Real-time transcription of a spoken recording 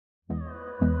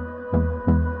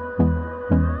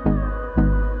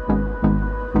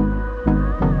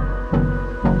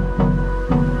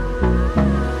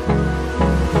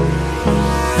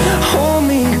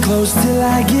close till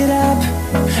I get up.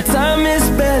 Time is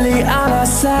barely on our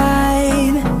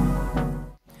side.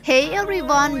 Hey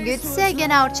everyone, good to see you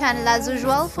again our channel as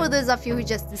usual. For those of you who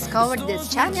just discovered this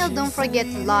channel, don't forget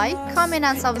to like, comment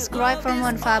and subscribe for more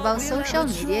info about social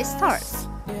media stars.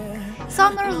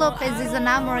 Summer Lopez is an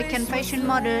American fashion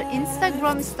model,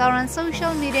 Instagram star and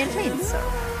social media influencer.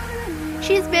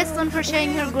 She is best known for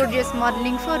sharing her gorgeous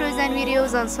modeling photos and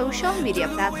videos on social media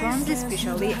platforms,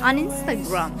 especially on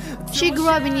Instagram. She grew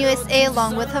up in USA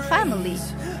along with her family.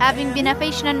 Having been a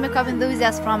fashion and makeup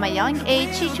enthusiast from a young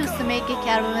age, she chose to make a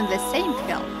career in the same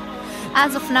field.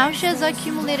 As of now, she has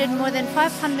accumulated more than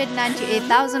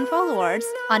 598,000 followers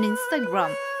on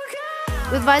Instagram.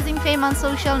 With rising fame on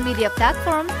social media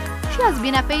platforms, she has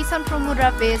been a face and promoter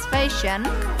of various fashion,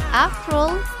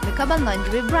 apparel, makeup and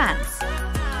lingerie brands.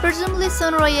 Presumably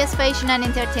soon Roy's fashion and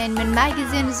entertainment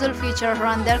magazines will feature her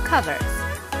on their covers.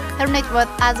 Her net worth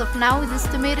as of now is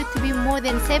estimated to be more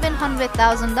than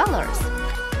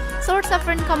 $700,000. Source of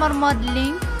her income are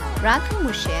modeling, brand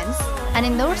promotions, and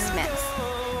endorsements.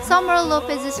 Summer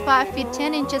Lopez is 5 feet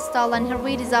 10 inches tall and her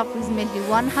weight is approximately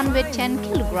 110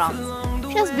 kilograms.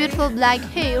 She has beautiful black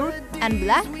hair and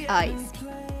black eyes.